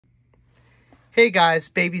Hey guys,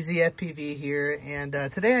 Baby Z FPV here, and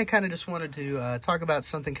today I kind of just wanted to talk about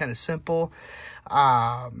something kind of simple.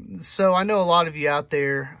 So I know a lot of you out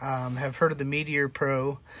there have heard of the Meteor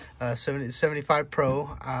Pro, 75 Pro.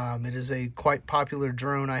 It is a quite popular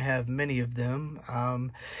drone. I have many of them.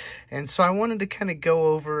 And so I wanted to kind of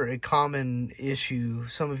go over a common issue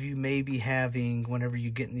some of you may be having whenever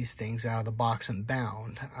you're getting these things out of the box and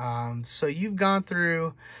bound. So you've gone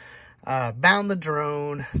through... bound the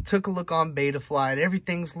drone, took a look on Betaflight,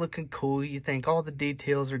 everything's looking cool, you think all the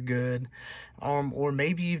details are good, or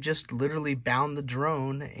maybe you've just literally bound the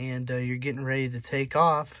drone and you're getting ready to take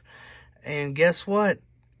off, and guess what?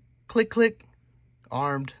 Click, click,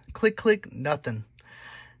 armed, click, click, nothing.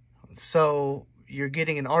 So you're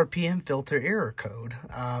getting an RPM filter error code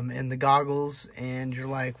in the goggles, and you're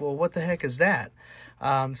like, well, what the heck is that?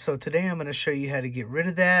 So today I'm going to show you how to get rid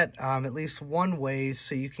of that, at least one way,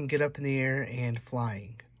 so you can get up in the air and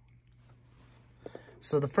flying.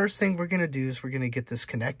 So the first thing we're going to do is we're going to get this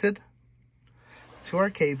connected to our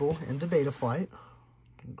cable into Betaflight.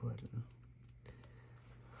 Go ahead and...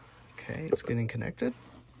 Okay, it's getting connected.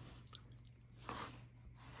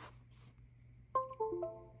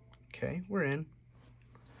 Okay, we're in.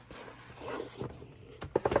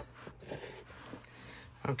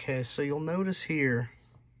 Okay, so you'll notice here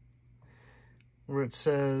where it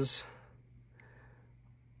says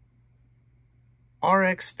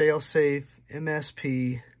RX failsafe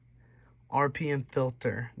MSP RPM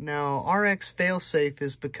filter. Now, RX failsafe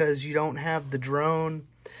is because you don't have the drone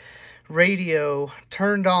radio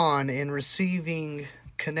turned on and receiving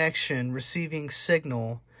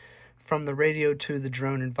signal from the radio to the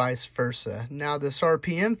drone and vice versa. Now this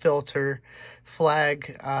RPM filter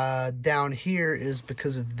flag down here is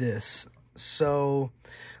because of this. So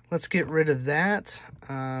let's get rid of that.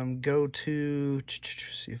 Go to,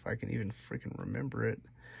 see if I can even freaking remember it.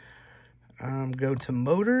 Go to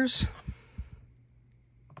motors.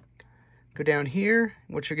 Go down here.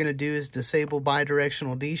 What you're going to do is disable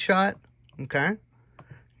bidirectional D-shot. Okay.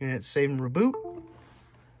 And it's save and reboot.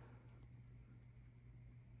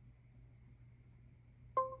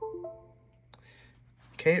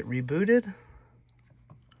 Okay, it rebooted.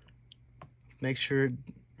 Make sure,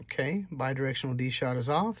 okay, bidirectional D-shot is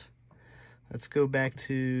off. Let's go back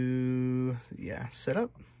to,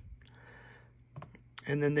 setup.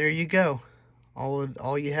 And then there you go.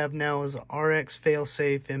 All you have now is RX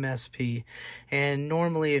failsafe MSP. And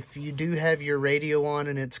normally if you do have your radio on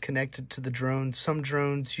and it's connected to the drone, some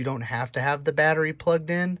drones you don't have to have the battery plugged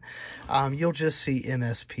in. You'll just see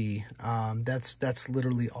MSP. That's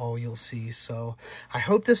literally all you'll see. So I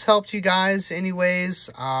hope this helped you guys anyways.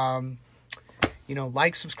 You know,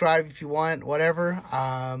 like, subscribe if you want, whatever.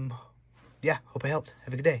 Yeah, hope I helped.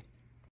 Have a good day.